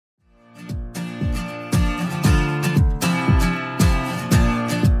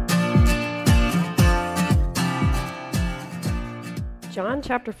John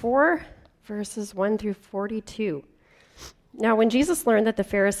chapter 4, verses 1 through 42. Now, when Jesus learned that the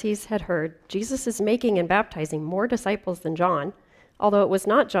Pharisees had heard Jesus is making and baptizing more disciples than John, although it was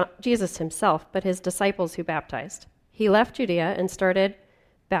not Jesus himself, but his disciples who baptized, he left Judea and started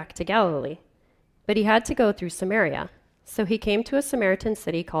back to Galilee. But he had to go through Samaria. So he came to a Samaritan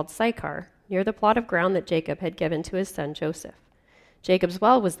city called Sychar, near the plot of ground that Jacob had given to his son Joseph. Jacob's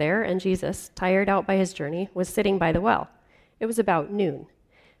well was there, and Jesus, tired out by his journey, was sitting by the well. It was about noon.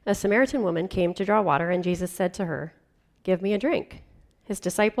 A Samaritan woman came to draw water, and Jesus said to her, "Give me a drink." His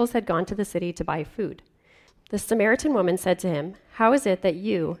disciples had gone to the city to buy food. The Samaritan woman said to him, "How is it that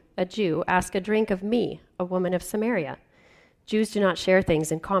you, a Jew, ask a drink of me, a woman of Samaria? Jews do not share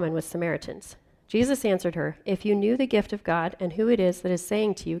things in common with Samaritans." Jesus answered her, "If you knew the gift of God and who it is that is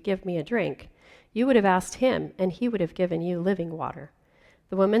saying to you, 'Give me a drink,' you would have asked him, and he would have given you living water."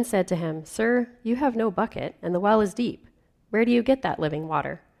 The woman said to him, "Sir, you have no bucket, and the well is deep. Where do you get that living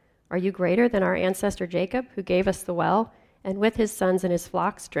water? Are you greater than our ancestor Jacob, who gave us the well, and with his sons and his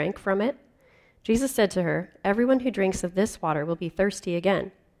flocks drank from it?" Jesus said to her, "Everyone who drinks of this water will be thirsty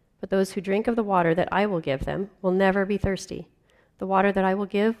again, but those who drink of the water that I will give them will never be thirsty. The water that I will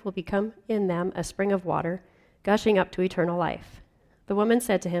give will become in them a spring of water, gushing up to eternal life." The woman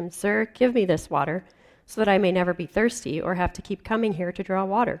said to him, "Sir, give me this water, so that I may never be thirsty or have to keep coming here to draw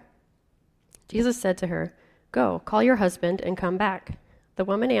water." Jesus said to her, "Go, call your husband and come back." The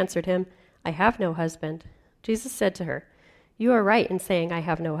woman answered him, "I have no husband." Jesus said to her, "You are right in saying, 'I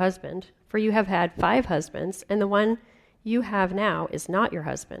have no husband,' for you have had 5 husbands, and the one you have now is not your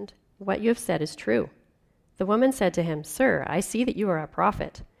husband. What you have said is true." The woman said to him, "Sir, I see that you are a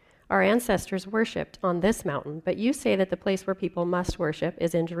prophet. Our ancestors worshipped on this mountain, but you say that the place where people must worship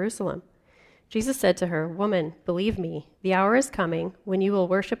is in Jerusalem." Jesus said to her, "Woman, believe me, the hour is coming when you will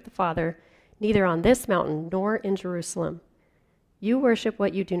worship the Father neither on this mountain nor in Jerusalem. You worship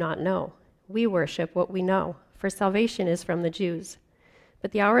what you do not know. We worship what we know, for salvation is from the Jews.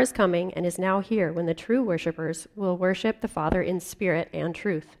 But the hour is coming and is now here when the true worshipers will worship the Father in spirit and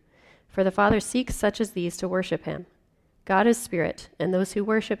truth. For the Father seeks such as these to worship him. God is spirit, and those who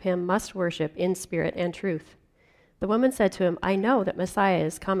worship him must worship in spirit and truth." The woman said to him, "I know that Messiah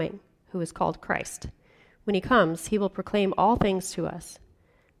is coming, who is called Christ. When he comes, he will proclaim all things to us."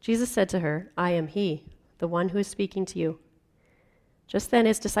 Jesus said to her, "I am he, the one who is speaking to you." Just then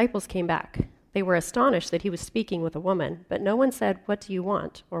his disciples came back. They were astonished that he was speaking with a woman, but no one said, "What do you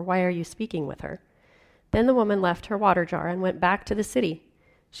want?" or "Why are you speaking with her?" Then the woman left her water jar and went back to the city.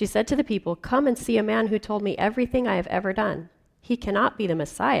 She said to the people, "Come and see a man who told me everything I have ever done. He cannot be the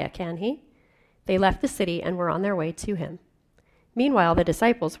Messiah, can he?" They left the city and were on their way to him. Meanwhile, the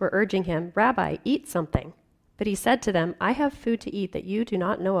disciples were urging him, "Rabbi, eat something." But he said to them, "I have food to eat that you do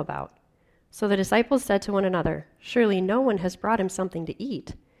not know about." So the disciples said to one another, "Surely no one has brought him something to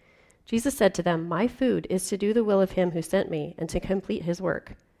eat." Jesus said to them, "My food is to do the will of him who sent me and to complete his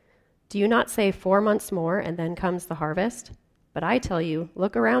work. Do you not say 4 months more and then comes the harvest? But I tell you,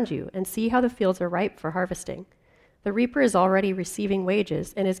 look around you and see how the fields are ripe for harvesting. The reaper is already receiving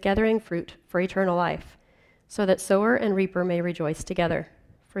wages and is gathering fruit for eternal life, so that sower and reaper may rejoice together.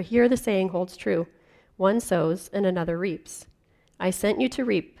 For here the saying holds true, one sows and another reaps. I sent you to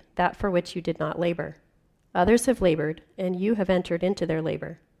reap that for which you did not labor. Others have labored, and you have entered into their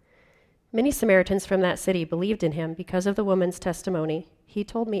labor." Many Samaritans from that city believed in him because of the woman's testimony. "He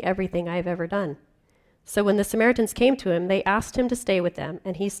told me everything I have ever done." So when the Samaritans came to him, they asked him to stay with them,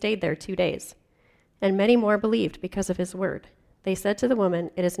 and he stayed there 2 days. And many more believed because of his word. They said to the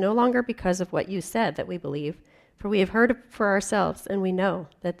woman, "It is no longer because of what you said that we believe, for we have heard for ourselves, and we know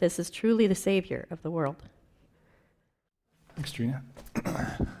that this is truly the Savior of the world." Thanks, Trina.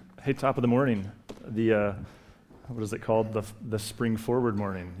 Hey, top of the morning. What is it called? The spring forward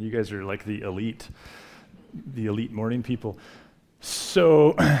morning. You guys are like the elite morning people.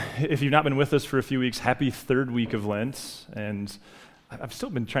 So if you've not been with us for a few weeks, happy 3rd week of Lent. And I've still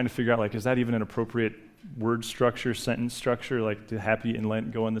been trying to figure out, like, is that even an appropriate word structure, sentence structure? Like, do happy and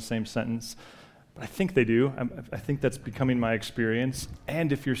Lent go in the same sentence? But I think they do. I think that's becoming my experience.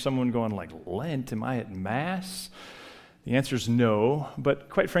 And if you're someone going like, Lent, am I at Mass? The answer is no. But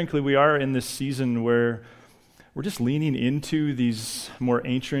quite frankly, we are in this season where we're just leaning into these more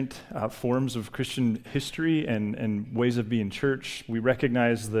ancient forms of Christian history and ways of being church. We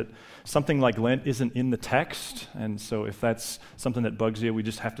recognize that something like Lent isn't in the text, and so if that's something that bugs you, we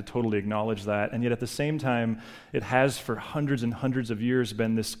just have to totally acknowledge that. And yet at the same time, it has for hundreds and hundreds of years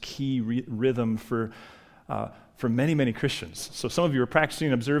been this key rhythm for many, many Christians. So some of you are practicing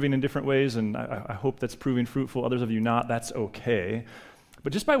and observing in different ways, and I hope that's proving fruitful. Others of you not, that's okay.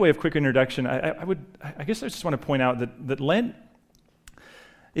 But just by way of quick introduction, I guess I just want to point out that Lent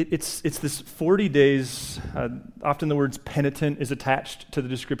It's this 40 days, often the words penitent is attached to the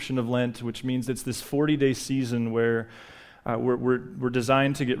description of Lent, which means it's this 40-day season where we're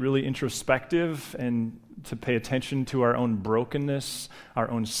designed to get really introspective and to pay attention to our own brokenness,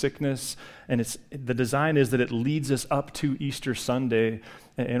 our own sickness, and the design is that it leads us up to Easter Sunday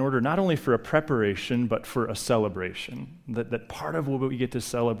in order not only for a preparation, but for a celebration. That part of what we get to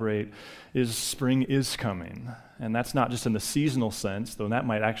celebrate is spring is coming. And that's not just in the seasonal sense, though that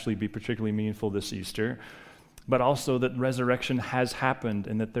might actually be particularly meaningful this Easter, but also that resurrection has happened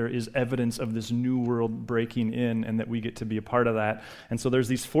and that there is evidence of this new world breaking in and that we get to be a part of that. And so there's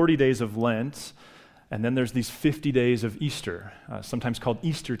these 40 days of Lent, and then there's these 50 days of Easter, sometimes called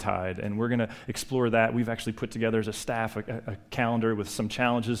Eastertide, and we're going to explore that. We've actually put together as a staff a calendar with some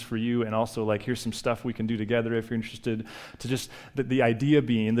challenges for you, and also here's some stuff we can do together if you're interested. To just the idea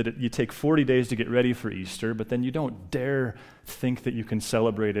being that you take 40 days to get ready for Easter, but then you don't dare think that you can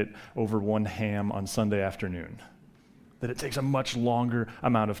celebrate it over one ham on Sunday afternoon. That it takes a much longer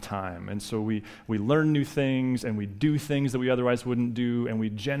amount of time. And so we learn new things and we do things that we otherwise wouldn't do, and we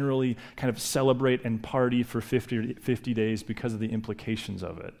generally kind of celebrate and party for 50 days because of the implications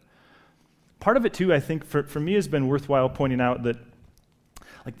of it. Part of it too, I think, for me has been worthwhile pointing out that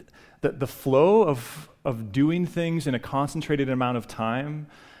the flow of doing things in a concentrated amount of time,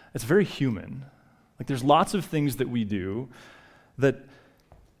 it's very human. There's lots of things that we do that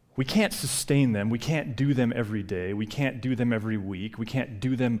we can't sustain them. We can't do them every day. We can't do them every week. We can't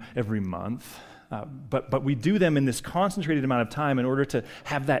do them every month. But we do them in this concentrated amount of time in order to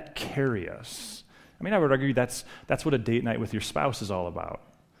have that carry us. I mean, I would argue that's what a date night with your spouse is all about.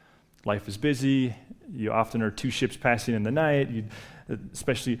 Life is busy. You often are two ships passing in the night.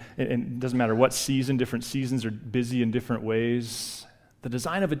 Especially, and it doesn't matter what season, different seasons are busy in different ways. The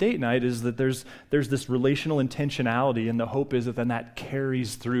design of a date night is that there's this relational intentionality, and the hope is that then that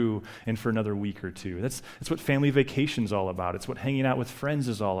carries through and for another week or two. That's what family vacation's all about. It's what hanging out with friends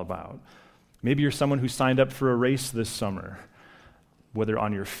is all about. Maybe you're someone who signed up for a race this summer, whether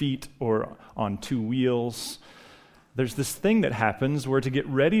on your feet or on two wheels. There's this thing that happens where to get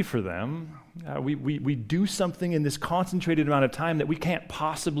ready for them, we do something in this concentrated amount of time that we can't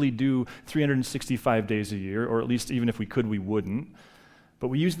possibly do 365 days a year, or at least even if we could, we wouldn't. But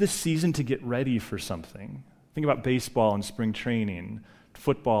we use this season to get ready for something. Think about baseball and spring training,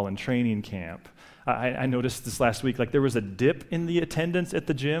 football and training camp. I noticed this last week, there was a dip in the attendance at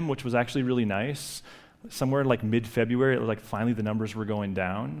the gym, which was actually really nice. Somewhere mid-February, it was finally the numbers were going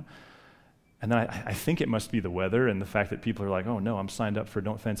down. And then I think it must be the weather and the fact that people are oh no, I'm signed up for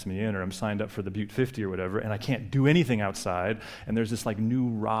Don't Fence Me In, or I'm signed up for the Butte 50 or whatever, and I can't do anything outside, and there's this new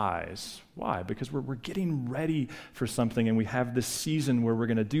rise. Why? Because we're getting ready for something, and we have this season where we're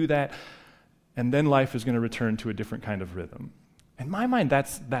going to do that, and then life is going to return to a different kind of rhythm. In my mind,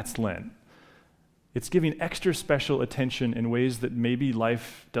 that's Lent. It's giving extra special attention in ways that maybe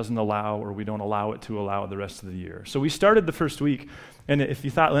life doesn't allow, or we don't allow it to allow the rest of the year. So we started the first week, and if you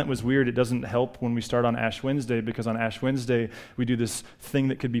thought Lent was weird, it doesn't help when we start on Ash Wednesday, because on Ash Wednesday, we do this thing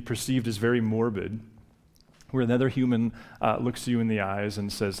that could be perceived as very morbid, where another human looks you in the eyes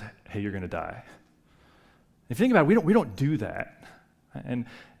and says, hey, you're going to die. If you think about it, we don't do that.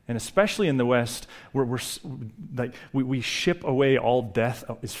 And especially in the West, we ship away all death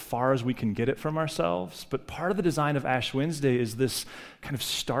as far as we can get it from ourselves. But part of the design of Ash Wednesday is this kind of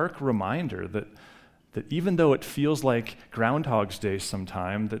stark reminder that even though it feels like Groundhog's Day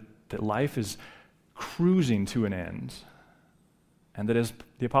sometime, that life is cruising to an end. And that, as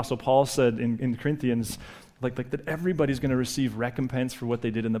the Apostle Paul said in Corinthians, that everybody's going to receive recompense for what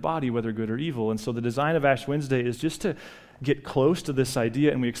they did in the body, whether good or evil. And so the design of Ash Wednesday is just to get close to this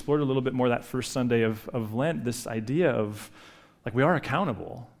idea, and we explored a little bit more that first Sunday of Lent, this idea of, we are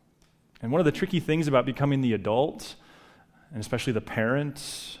accountable. And one of the tricky things about becoming the adult, and especially the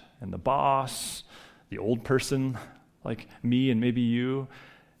parent and the boss, the old person like me and maybe you,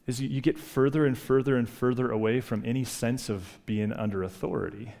 is you get further and further and further away from any sense of being under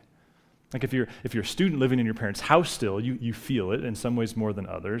authority. If you're a student living in your parents' house still, you feel it in some ways more than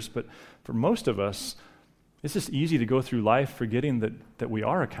others, but for most of us, it's just easy to go through life forgetting that we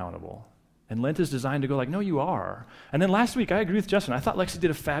are accountable. And Lent is designed to go no, you are. And then last week, I agree with Justin. I thought Lexi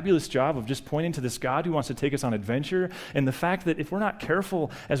did a fabulous job of just pointing to this God who wants to take us on adventure, and the fact that if we're not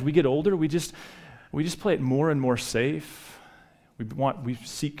careful as we get older, we just play it more and more safe. We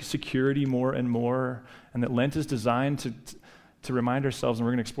seek security more and more, and that Lent is designed to remind ourselves, and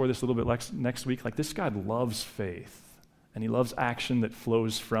we're going to explore this a little bit next week, this God loves faith, and he loves action that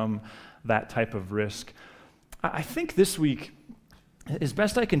flows from that type of risk. I think this week, as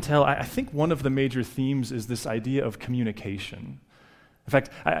best I can tell, I think one of the major themes is this idea of communication. In fact,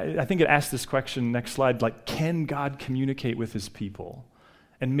 I think it asks this question, next slide, like, can God communicate with his people?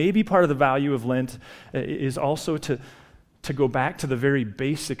 And maybe part of the value of Lent is also to go back to the very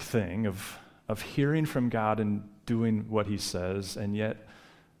basic thing of hearing from God and doing what he says, and yet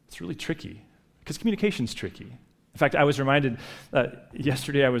it's really tricky, because communication's tricky. In fact, I was reminded,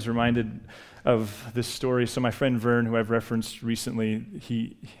 yesterday I was reminded of this story. So my friend Vern, who I've referenced recently,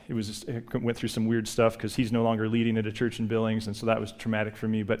 he went through some weird stuff because he's no longer leading at a church in Billings, and so that was traumatic for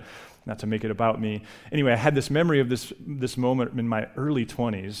me, but not to make it about me. Anyway, I had this memory of this moment in my early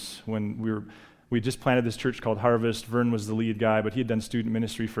 20s when we just planted this church called Harvest. Vern was the lead guy, but he had done student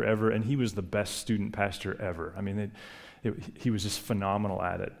ministry forever, and he was the best student pastor ever. I mean, he was just phenomenal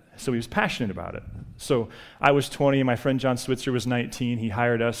at it. So he was passionate about it. So I was 20, my friend John Switzer was 19. He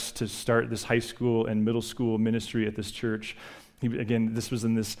hired us to start this high school and middle school ministry at this church. This was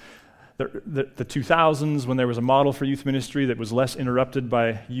in the 2000s, when there was a model for youth ministry that was less interrupted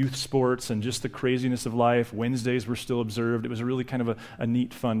by youth sports and just the craziness of life. Wednesdays were still observed. It was a really kind of a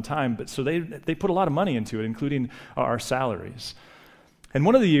neat, fun time. But so they put a lot of money into it, including our salaries. And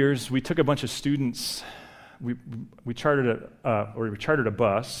one of the years, we took a bunch of students. We chartered a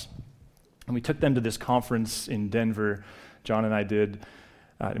bus, and we took them to this conference in Denver. John and I did.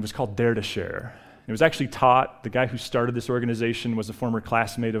 It was called Dare to Share. It was actually taught. The guy who started this organization was a former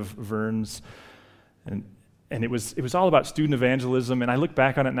classmate of Vern's, and it was all about student evangelism. And I look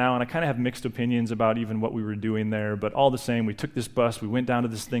back on it now, and I kind of have mixed opinions about even what we were doing there. But all the same, we took this bus, we went down to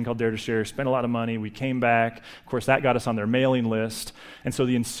this thing called Dare to Share, spent a lot of money. We came back. Of course, that got us on their mailing list. And so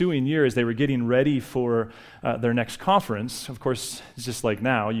the ensuing year, as they were getting ready for their next conference, of course, it's just like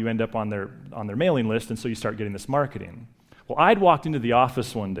now, you end up on their mailing list, and so you start getting this marketing. Well, I'd walked into the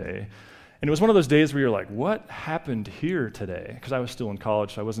office one day, and it was one of those days where you're like, what happened here today? Because I was still in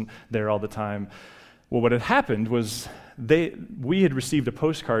college, so I wasn't there all the time. Well, what had happened was we had received a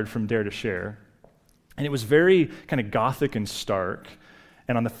postcard from Dare to Share, and it was very kind of gothic and stark.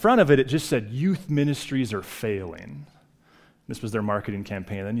 And on the front of it, it just said, "Youth ministries are failing." This was their marketing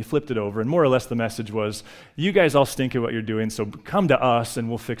campaign. And then you flipped it over, and more or less the message was, you guys all stink at what you're doing, so come to us and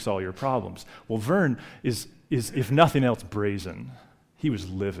we'll fix all your problems. Well, Vern is if nothing else, brazen. He was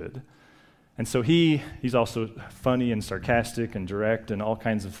livid. And so he's also funny and sarcastic and direct and all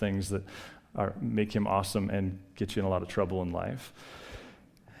kinds of things that make him awesome and get you in a lot of trouble in life.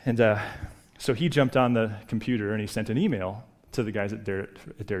 And so he jumped on the computer and he sent an email to the guys at Dare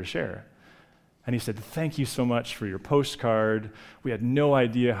to Share. And he said, "Thank you so much for your postcard. We had no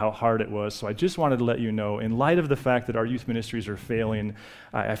idea how hard it was, so I just wanted to let you know, in light of the fact that our youth ministries are failing,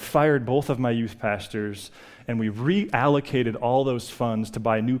 I fired both of my youth pastors, and we reallocated all those funds to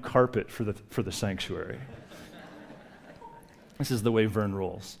buy new carpet for the sanctuary." This is the way Vern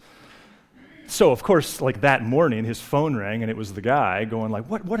rolls. So, of course, like that morning, his phone rang, and it was the guy going like,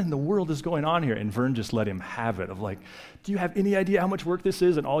 what in the world is going on here? And Vern just let him have it of like, do you have any idea how much work this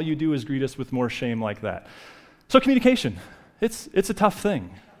is? And all you do is greet us with more shame like that. So communication, it's a tough thing.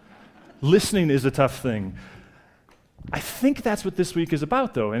 Listening is a tough thing. I think that's what this week is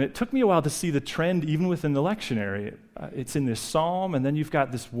about, though, and it took me a while to see the trend even within the lectionary. It's in this psalm, and then you've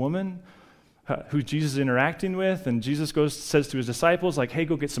got this woman who Jesus is interacting with, and Jesus says to his disciples, like, hey,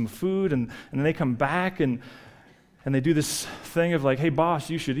 go get some food, and then they come back, and they do this thing of like, hey, boss,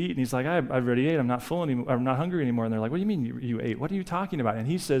 you should eat, and he's like, I've already ate, I'm not full anymore, I'm not hungry anymore, and they're like, what do you mean you ate? What are you talking about? And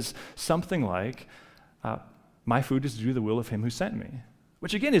he says something like, my food is to do the will of him who sent me,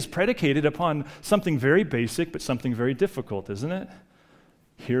 which again is predicated upon something very basic, but something very difficult, isn't it?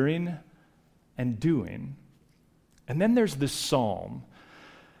 Hearing and doing. And then there's this psalm.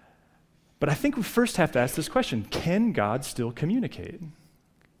 But I think we first have to ask this question: can God still communicate?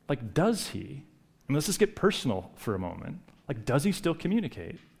 Like, does he? I mean, let's just get personal for a moment. Like, does he still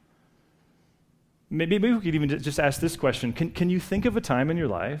communicate? Maybe we could even just ask this question. Can you think of a time in your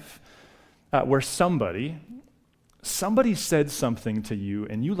life where somebody said something to you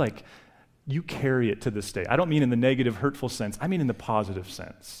and you carry it to this day? I don't mean in the negative, hurtful sense. I mean in the positive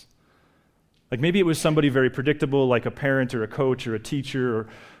sense. Like maybe it was somebody very predictable, like a parent or a coach or a teacher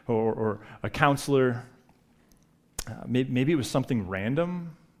or a counselor. Maybe it was something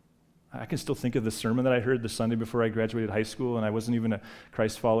random. I can still think of the sermon that I heard the Sunday before I graduated high school, and I wasn't even a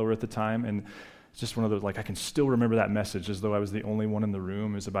Christ follower at the time, and it's just one of those, like, I can still remember that message as though I was the only one in the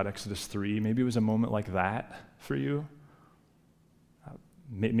room. It was about Exodus 3. Maybe it was a moment like that for you.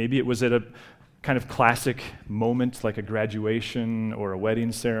 Maybe it was at a kind of classic moment like a graduation or a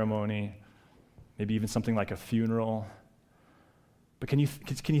wedding ceremony. Maybe even something like a funeral. But can you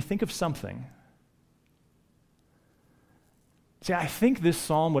think of something? See, I think this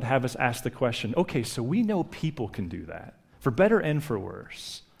psalm would have us ask the question, okay, so we know people can do that. for better and for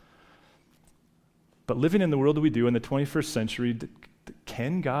worse. But living in the world that we do in the 21st century,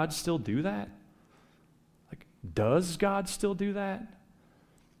 can God still do that? Like, does God still do that?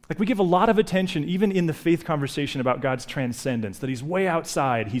 Like, we give a lot of attention, even in the faith conversation, about God's transcendence, that he's way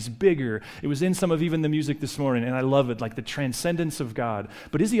outside, he's bigger. It was in some of even the music this morning, and I love it, like the transcendence of God.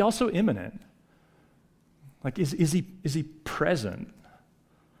 But is he also immanent? Like, is he present?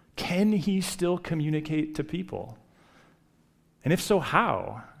 Can he still communicate to people? And if so,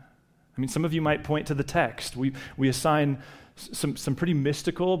 how? I mean, some of you might point to the text. We assign some pretty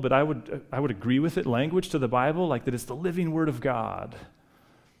mystical, but I would agree with it, language to the Bible, like that it's the living Word of God.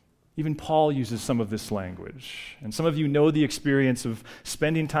 Even Paul uses some of this language. And some of you know the experience of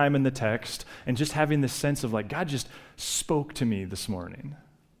spending time in the text and just having this sense of like, God just spoke to me this morning.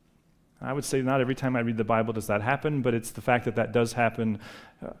 I would say not every time I read the Bible does that happen, but it's the fact that that does happen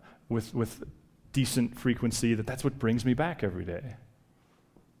with decent frequency, that's what brings me back every day.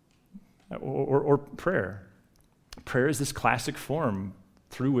 Or prayer. Prayer is this classic form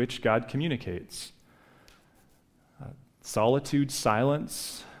through which God communicates. Solitude,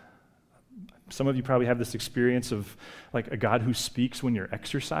 silence. Some of you probably have this experience of like a God who speaks when you're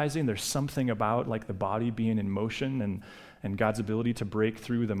exercising. There's something about like the body being in motion and God's ability to break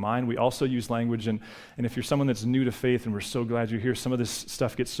through the mind. We also use language, and if you're someone that's new to faith, and we're so glad you're here, some of this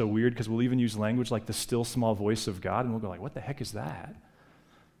stuff gets so weird because we'll even use language like the still small voice of God, and we'll go like, what the heck is that?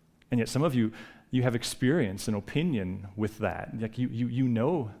 And yet some of you have experience and opinion with that. Like you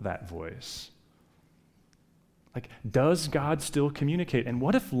know that voice. Like, does God still communicate? And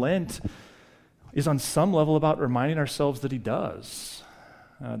what if Lent is on some level about reminding ourselves that he does,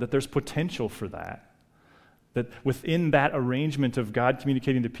 that there's potential for that within that arrangement of God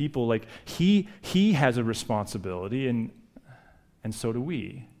communicating to people, like he has a responsibility, and so do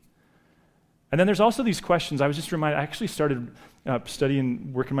we. And then there's also these questions. I was just reminded, I actually started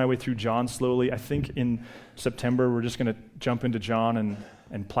studying, working my way through John slowly. I think in September we're just going to jump into John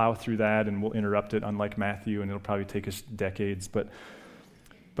and plow through that, and we'll interrupt it, unlike Matthew, and it'll probably take us decades. But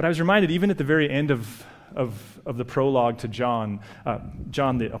I was reminded, even at the very end of the prologue to John,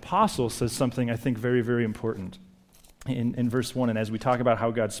 John the Apostle says something I think very, very important in verse 1. And as we talk about how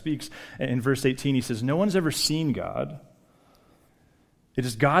God speaks, in verse 18 he says, "No one's ever seen God. It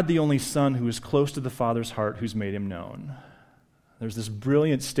is God the only Son who is close to the Father's heart who's made him known." There's this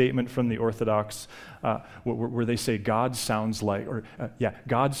brilliant statement from the Orthodox where they say God sounds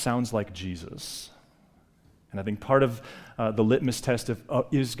like Jesus. And I think part of the litmus test of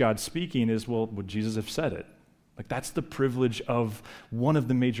is God speaking is, well, would Jesus have said it? Like, that's the privilege of, one of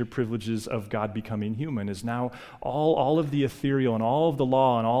the major privileges of God becoming human, is now all of the ethereal and all of the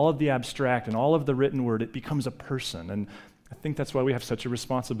law and all of the abstract and all of the written word, it becomes a person. And I think that's why we have such a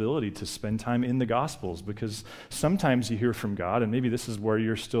responsibility to spend time in the Gospels, because sometimes you hear from God, and maybe this is where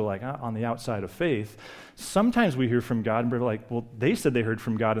you're still like on the outside of faith. Sometimes we hear from God and we're like, well, they said they heard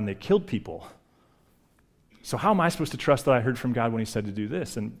from God and they killed people. So how am I supposed to trust that I heard from God when he said to do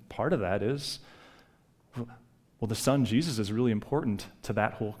this? And part of that is, well, the Son, Jesus, is really important to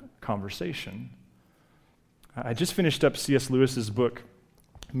that whole conversation. I just finished up C.S. Lewis's book,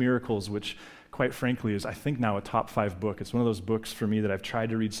 Miracles, which quite frankly is, I think, now a top 5 book. It's one of those books for me that I've tried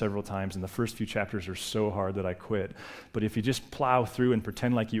to read several times, and the first few chapters are so hard that I quit. But if you just plow through and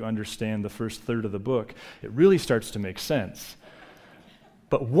pretend like you understand the first third of the book, it really starts to make sense.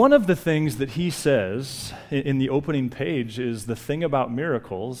 But one of the things that he says in the opening page is, the thing about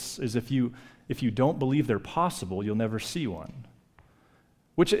miracles is if you don't believe they're possible, you'll never see one.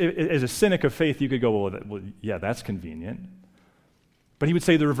 Which, as a cynic of faith, you could go, well, yeah, that's convenient. But he would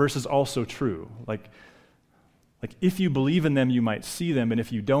say the reverse is also true. Like if you believe in them, you might see them, and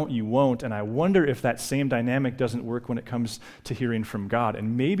if you don't, you won't. And I wonder if that same dynamic doesn't work when it comes to hearing from God.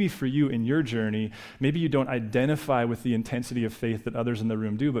 And maybe for you in your journey, maybe you don't identify with the intensity of faith that others in the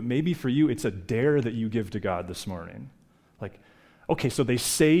room do, but maybe for you it's a dare that you give to God this morning. Like, okay, so they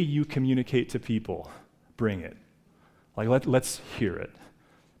say you communicate to people. Bring it. Like, let's hear it.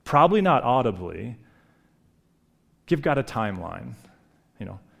 Probably not audibly. Give God a timeline.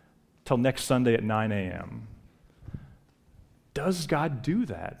 Till next Sunday at 9 a.m. Does God do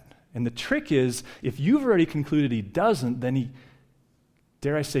that? And the trick is, if you've already concluded he doesn't, then he,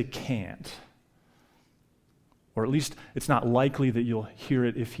 dare I say, can't. Or at least it's not likely that you'll hear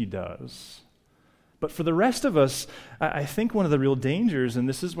it if he does. But for the rest of us, I think one of the real dangers, and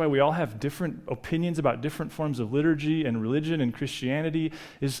this is why we all have different opinions about different forms of liturgy and religion and Christianity,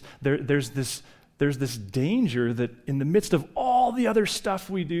 is there's this danger that in the midst of all the other stuff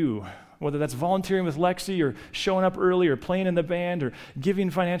we do, whether that's volunteering with Lexi or showing up early or playing in the band or giving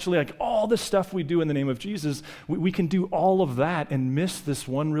financially, like all the stuff we do in the name of Jesus, we can do all of that and miss this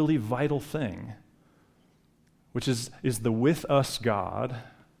one really vital thing, which is the with us God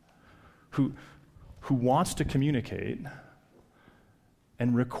who wants to communicate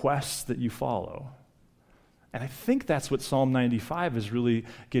and requests that you follow. And I think that's what Psalm 95 is really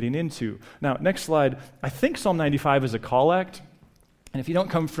getting into. Now, next slide. I think Psalm 95 is a collect. And if you don't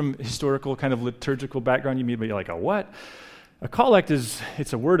come from historical kind of liturgical background, you may be like, a what? A collect it's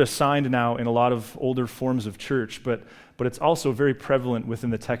a word assigned now in a lot of older forms of church, but it's also very prevalent within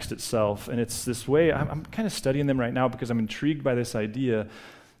the text itself. And it's this way, I'm kind of studying them right now because I'm intrigued by this idea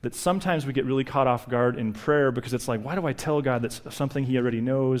that sometimes we get really caught off guard in prayer because it's like, why do I tell God that's something he already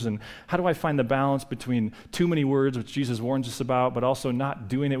knows? And how do I find the balance between too many words, which Jesus warns us about, but also not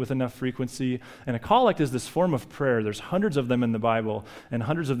doing it with enough frequency? And a collect is this form of prayer. There's hundreds of them in the Bible and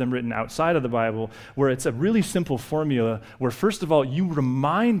hundreds of them written outside of the Bible, where it's a really simple formula where, first of all, you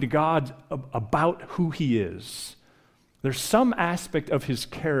remind God about who he is. There's some aspect of his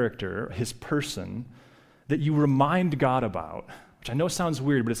character, his person, that you remind God about, which I know sounds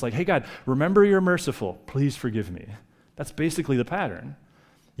weird, but it's like, hey, God, remember you're merciful. Please forgive me. That's basically the pattern.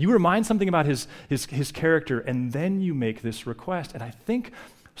 You remind something about his character, and then you make this request. And I think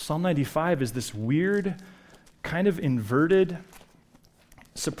Psalm 95 is this weird, kind of inverted,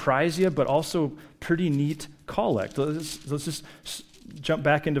 surprise you, but also pretty neat collect. Let's just jump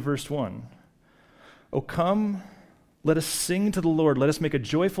back into verse 1. Oh, come, let us sing to the Lord. Let us make a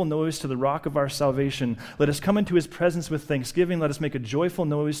joyful noise to the rock of our salvation. Let us come into his presence with thanksgiving. Let us make a joyful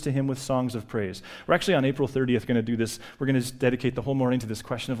noise to him with songs of praise. We're actually on April 30th going to do this. We're going to dedicate the whole morning to this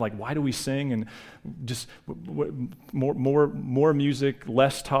question of like, why do we sing? And just more music,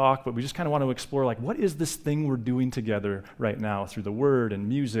 less talk, but we just kind of want to explore like, what is this thing we're doing together right now through the word and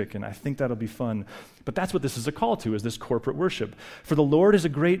music? And I think that'll be fun. But that's what this is a call to, is this corporate worship. For the Lord is a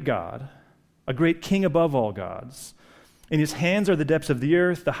great God, a great king above all gods. In his hands are the depths of the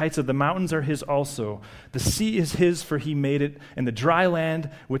earth, the heights of the mountains are his also. The sea is his, for he made it, and the dry land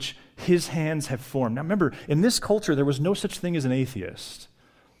which his hands have formed. Now remember, in this culture, there was no such thing as an atheist.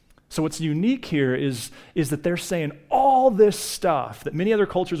 So what's unique here is that they're saying all this stuff that many other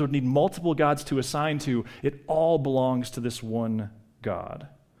cultures would need multiple gods to assign to, it all belongs to this one God.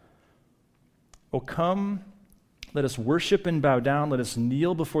 Oh, come, let us worship and bow down. Let us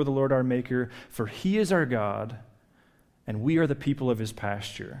kneel before the Lord our Maker, for he is our God, and we are the people of his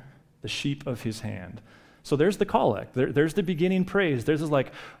pasture, the sheep of his hand. So there's the collect. There's the beginning praise. There's this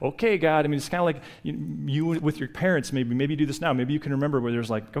like, okay, God. I mean, it's kind of like you with your parents, maybe you do this now. Maybe you can remember where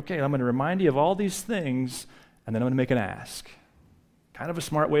there's like, okay, I'm going to remind you of all these things, and then I'm going to make an ask. Kind of a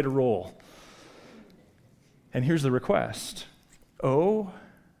smart way to roll. And here's the request. Oh,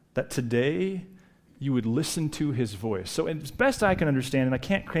 that today you would listen to his voice. So as best I can understand, and I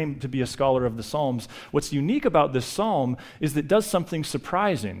can't claim to be a scholar of the Psalms, what's unique about this psalm is that it does something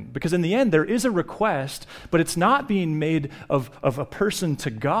surprising. Because in the end, there is a request, but it's not being made of a person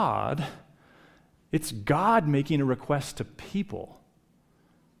to God. It's God making a request to people.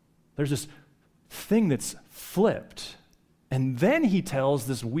 There's this thing that's flipped. And then he tells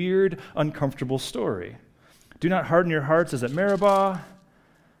this weird, uncomfortable story. Do not harden your hearts as at Meribah,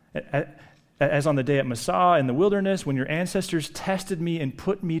 as on the day at Massah in the wilderness, when your ancestors tested me and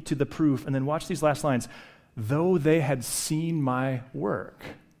put me to the proof. And then watch these last lines. Though they had seen my work.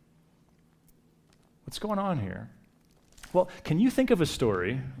 What's going on here? Well, can you think of a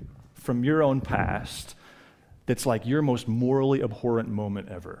story from your own past that's like your most morally abhorrent moment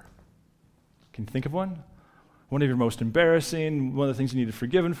ever? Can you think of one? One of your most embarrassing, one of the things you needed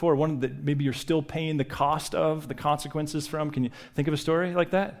forgiven for, one that maybe you're still paying the cost of, the consequences from. Can you think of a story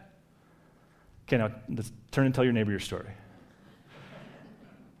like that? Okay, now let's turn and tell your neighbor your story.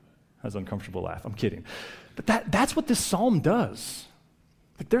 That's an uncomfortable laugh. I'm kidding. But that's what this psalm does.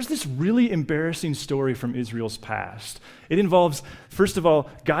 Like, there's this really embarrassing story from Israel's past. It involves, first of all,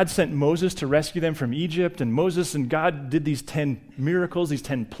 God sent Moses to rescue them from Egypt, and Moses and God did these 10 miracles, these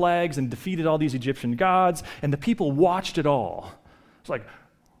 10 plagues, and defeated all these Egyptian gods, and the people watched it all. It's like,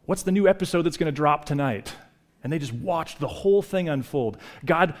 what's the new episode that's going to drop tonight? And they just watched the whole thing unfold.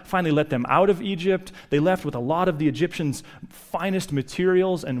 God finally let them out of Egypt. They left with a lot of the Egyptians' finest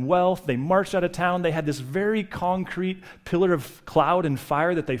materials and wealth. They marched out of town. They had this very concrete pillar of cloud and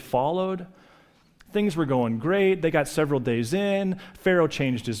fire that they followed. Things were going great. They got several days in. Pharaoh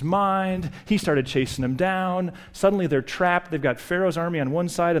changed his mind. He started chasing them down. Suddenly they're trapped. They've got Pharaoh's army on one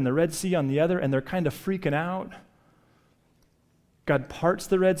side and the Red Sea on the other, and they're kind of freaking out. God parts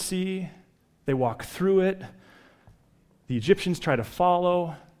the Red Sea. They walk through it. The Egyptians try to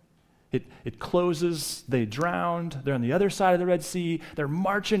follow. It closes, they drowned, they're on the other side of the Red Sea, they're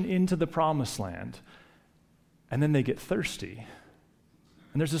marching into the promised land. And then they get thirsty.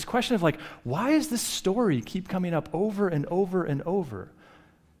 And there's this question of like, why does this story keep coming up over and over and over?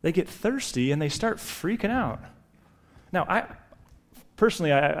 They get thirsty and they start freaking out. Now,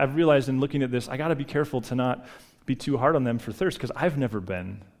 I've realized in looking at this, I got to be careful to not be too hard on them for thirst, because I've never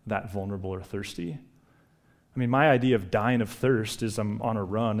been that vulnerable or thirsty. I mean, my idea of dying of thirst is I'm on a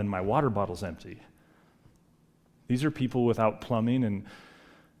run and my water bottle's empty. These are people without plumbing and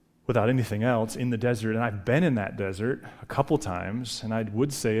without anything else in the desert, and I've been in that desert a couple times, and I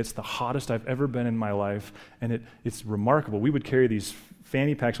would say it's the hottest I've ever been in my life, and it's remarkable. We would carry these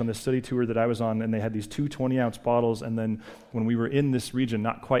fanny packs on this study tour that I was on, and they had these 2 20-ounce bottles, and then when we were in this region,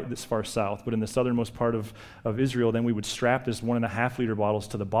 not quite this far south, but in the southernmost part of Israel, then we would strap this 1.5-liter bottles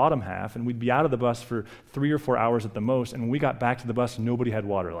to the bottom half, and we'd be out of the bus for 3 or 4 hours at the most, and when we got back to the bus, nobody had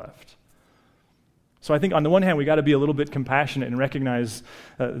water left. So I think on the one hand, we got to be a little bit compassionate and recognize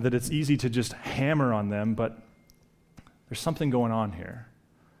that it's easy to just hammer on them, but there's something going on here.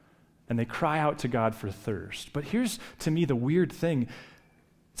 And they cry out to God for thirst. But here's, to me, the weird thing.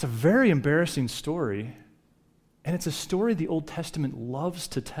 It's a very embarrassing story, and it's a story the Old Testament loves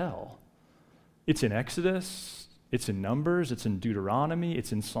to tell. It's in Exodus, it's in Numbers, it's in Deuteronomy,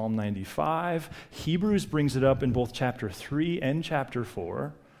 it's in Psalm 95. Hebrews brings it up in both chapter 3 and chapter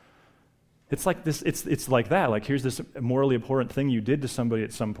 4. It's like this, it's like that. Like, here's this morally abhorrent thing you did to somebody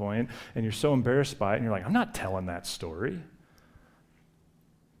at some point, and you're so embarrassed by it, and you're like, I'm not telling that story.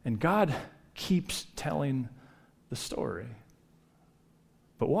 And God keeps telling the story.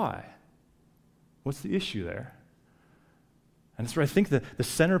 But why? What's the issue there? And that's where I think the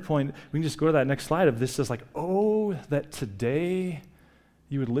center point, we can just go to that next slide of this, is like, oh, that today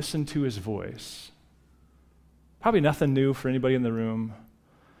you would listen to his voice. Probably nothing new for anybody in the room,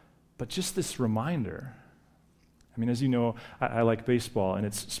 but just this reminder. I mean, as you know, I like baseball, and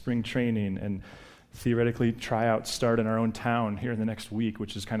it's spring training, and theoretically tryouts start in our own town here in the next week,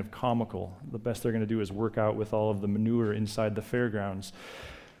 which is kind of comical. The best they're going to do is work out with all of the manure inside the fairgrounds,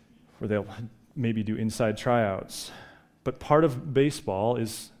 where they'll maybe do inside tryouts. But part of baseball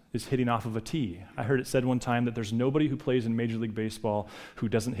is hitting off of a tee. I heard it said one time that there's nobody who plays in Major League Baseball who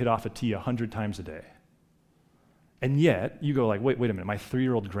doesn't hit off a tee 100 times a day. And yet, you go like, wait a minute, my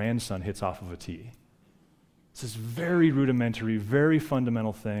 3-year-old grandson hits off of a tee. It's this very rudimentary, very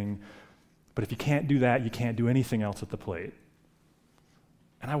fundamental thing, but if you can't do that, you can't do anything else at the plate.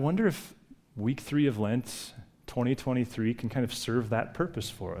 And I wonder if week 3 of Lent, 2023, can kind of serve that purpose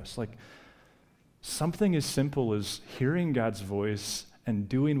for us. Like, something as simple as hearing God's voice and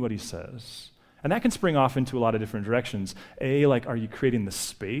doing what he says. And that can spring off into a lot of different directions. Like, are you creating the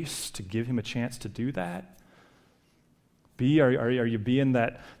space to give him a chance to do that? B, are you being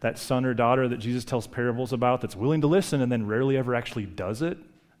that son or daughter that Jesus tells parables about that's willing to listen and then rarely ever actually does it?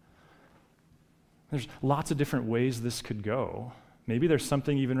 There's lots of different ways this could go. Maybe there's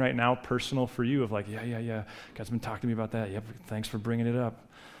something even right now personal for you of like, yeah, God's been talking to me about that. Yep, thanks for bringing it up.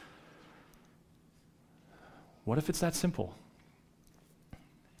 What if it's that simple?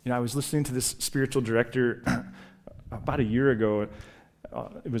 You know, I was listening to this spiritual director about a year ago.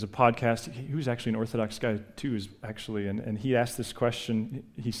 It was a podcast. He was actually an Orthodox guy too, and he asked this question.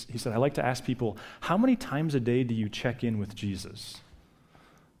 He said, I like to ask people, how many times a day do you check in with Jesus?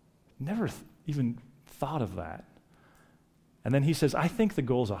 Never even thought of that. And then he says, I think the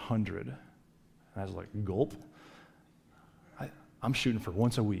goal is 100. And I was like, gulp? I'm shooting for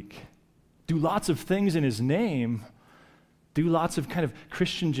once a week. Do lots of things in his name, do lots of kind of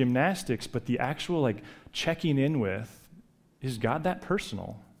Christian gymnastics, but the actual like checking in with, is God that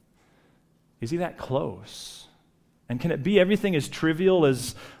personal? Is he that close? And can it be everything as trivial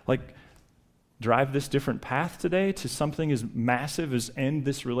as like drive this different path today to something as massive as end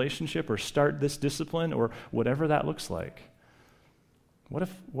this relationship or start this discipline or whatever that looks like? What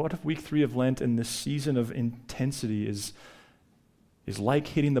if week 3 of Lent and this season of intensity is like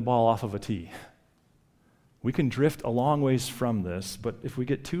hitting the ball off of a tee? We can drift a long ways from this, but if we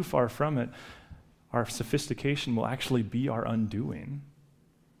get too far from it, our sophistication will actually be our undoing.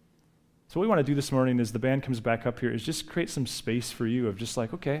 So what we want to do this morning as the band comes back up here is just create some space for you of just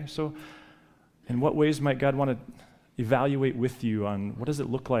like, okay, so in what ways might God want to evaluate with you on what does it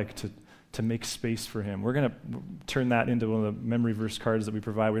look like to make space for him? We're going to turn that into one of the memory verse cards that we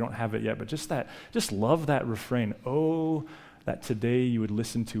provide. We don't have it yet, but just love that refrain. Oh, that today you would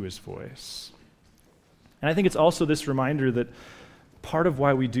listen to his voice. And I think it's also this reminder that part of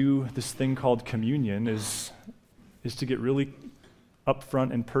why we do this thing called communion is to get really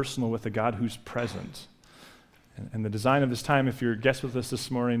upfront and personal with a God who's present. And the design of this time, if you're a guest with us this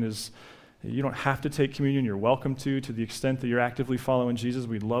morning, is you don't have to take communion. You're welcome to the extent that you're actively following Jesus.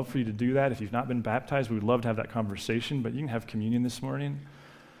 We'd love for you to do that. If you've not been baptized, we'd love to have that conversation, but you can have communion this morning.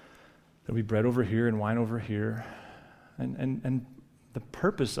 There'll be bread over here and wine over here. And the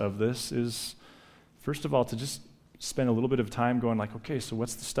purpose of this is, first of all, to just spend a little bit of time going like, okay, so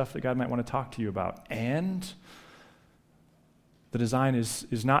what's the stuff that God might want to talk to you about? And the design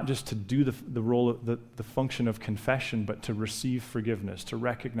is not just to do the role of the function of confession, but to receive forgiveness, to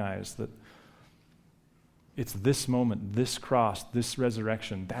recognize that it's this moment, this cross, this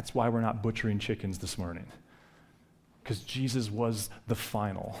resurrection. That's why we're not butchering chickens this morning. Because Jesus was the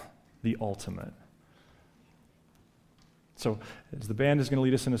final, the ultimate. So as the band is going to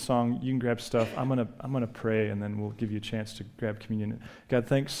lead us in a song, you can grab stuff. I'm gonna pray, and then we'll give you a chance to grab communion. God,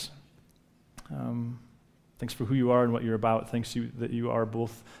 thanks. Thanks for who you are and what you're about. Thanks that you are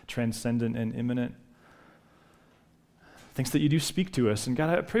both transcendent and immanent. Thanks that you do speak to us. And God,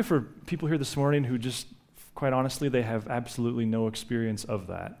 I pray for people here this morning who just, quite honestly, they have absolutely no experience of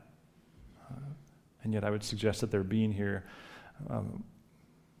that. And yet I would suggest that their being here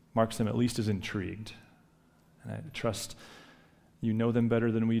marks them at least as intrigued. And I trust you know them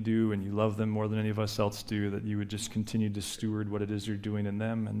better than we do, and you love them more than any of us else do, that you would just continue to steward what it is you're doing in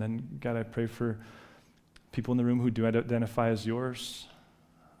them. And then, God, I pray for people in the room who do identify as yours,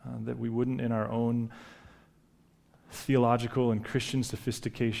 that we wouldn't in our own theological and Christian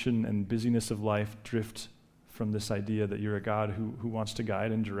sophistication and busyness of life drift from this idea that you're a God who wants to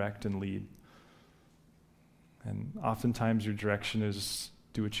guide and direct and lead. And oftentimes your direction is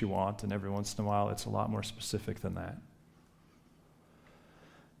do what you want, and every once in a while it's a lot more specific than that.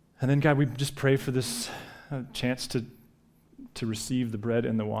 And then, God, we just pray for this chance to receive the bread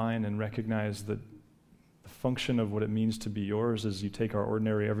and the wine and recognize that the function of what it means to be yours is you take our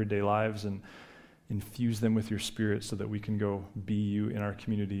ordinary everyday lives and infuse them with your Spirit so that we can go be you in our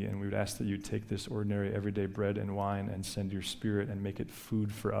community. And we would ask that you take this ordinary everyday bread and wine and send your Spirit and make it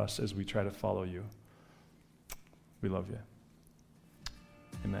food for us as we try to follow you. We love you.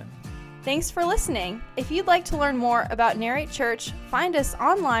 Amen. Thanks for listening. If you'd like to learn more about Narrate Church, find us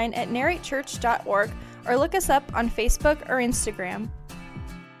online at narratechurch.org or look us up on Facebook or Instagram.